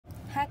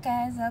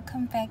guys,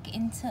 welcome back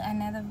into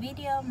another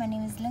video. My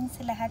name is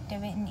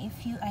Vlogtober, and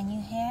if you are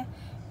new here,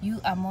 you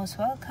are most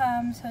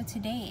welcome. So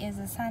today is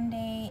a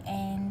Sunday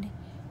and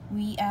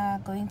we are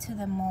going to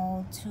the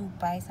mall to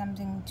buy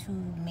something to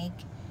make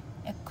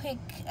a quick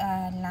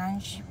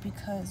lunch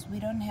because we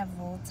don't have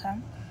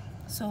water.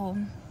 So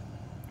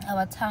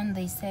our town,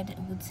 they said,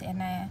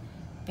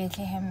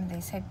 Bethlehem,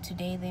 they said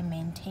today they're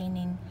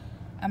maintaining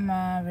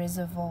a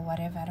reservoir,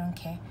 whatever, I don't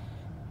care,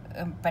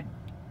 but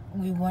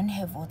we won't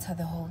have water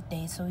the whole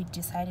day. So we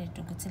decided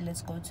to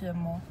let's go to the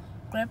mall,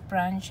 grab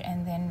brunch,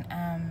 and then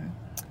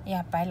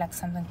buy like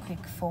something quick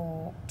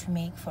to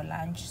make for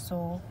lunch.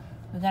 So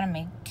we're gonna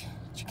make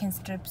chicken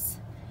strips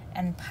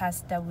and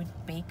pasta with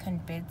bacon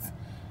bits,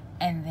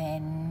 and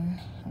then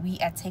we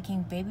are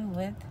taking baby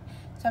with.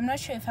 So I'm not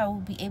sure if I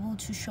will be able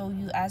to show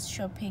you us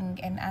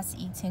shopping and us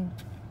eating,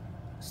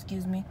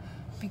 excuse me,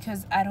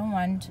 because I don't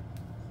want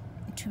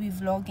to be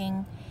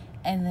vlogging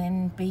and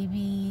then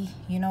baby,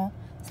 you know,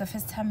 it's the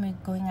first time we're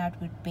going out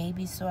with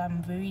baby, so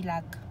I'm very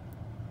like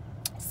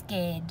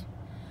scared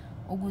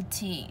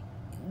Uguti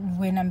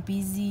when I'm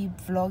busy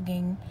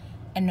vlogging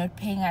and not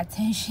paying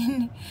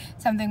attention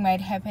something might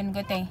happen.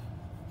 Good day.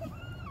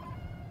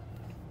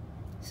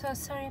 So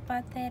sorry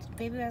about that.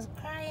 Baby was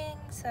crying,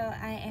 so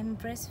I am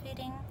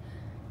breastfeeding.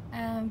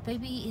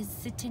 Baby is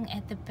sitting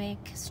at the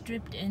back,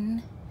 stripped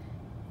in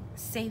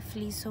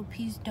safely, so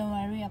please don't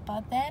worry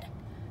about that.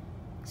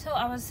 So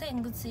I was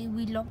saying,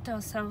 we locked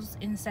ourselves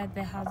inside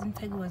the house. In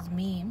fact, it was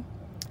me,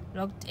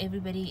 locked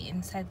everybody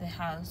inside the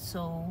house.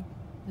 So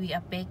we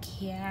are back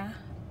here.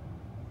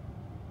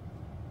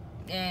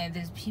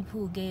 There's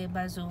people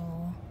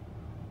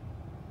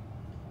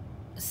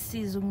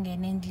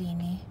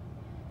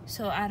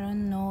so I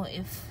don't know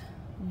if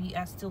we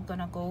are still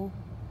gonna go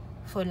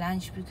for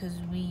lunch because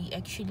we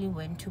actually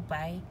went to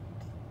buy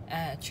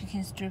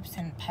chicken strips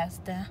and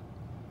pasta,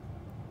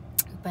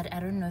 but I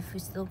don't know if we're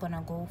still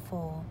gonna go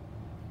for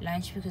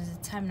lunch because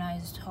the time now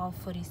is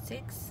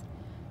 12:46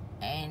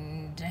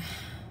 and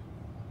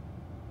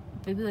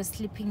baby was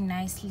sleeping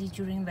nicely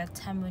during that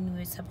time when we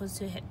were supposed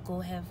to go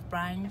have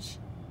brunch.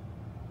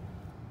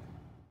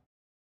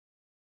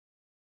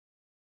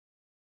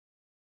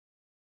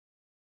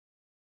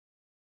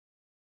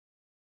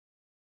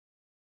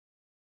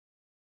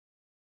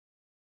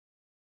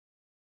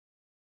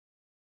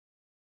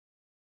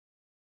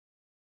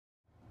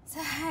 So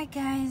hi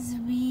guys,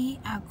 we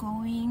are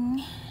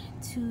going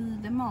to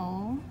the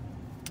mall.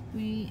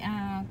 We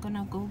are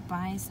gonna go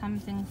buy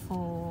something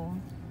for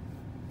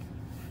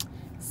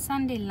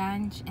Sunday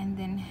lunch and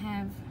then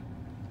have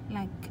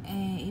like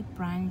a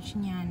brunch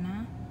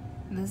nyana.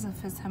 This is the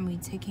first time we're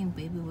taking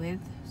baby with,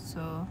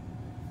 so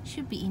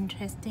should be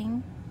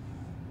interesting.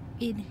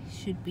 It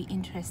should be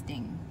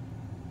interesting.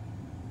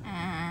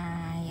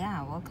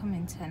 Yeah, welcome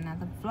into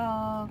another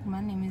vlog.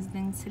 My name is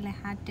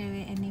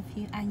Vlogtober, and if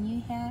you are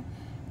new here,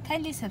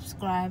 kindly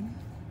subscribe,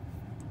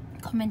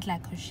 comment,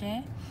 like, or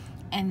share.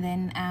 And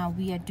then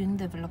we are doing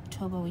the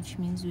Vlogtober, which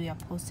means we are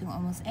posting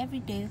almost every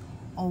day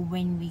or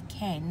when we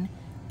can.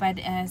 But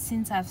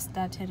since I've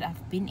started,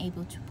 I've been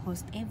able to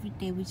post every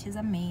day, which is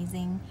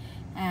amazing.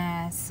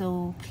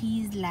 So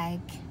please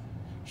like,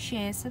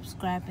 share,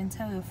 subscribe, and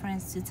tell your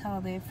friends to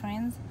tell their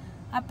friends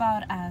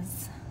about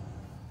us.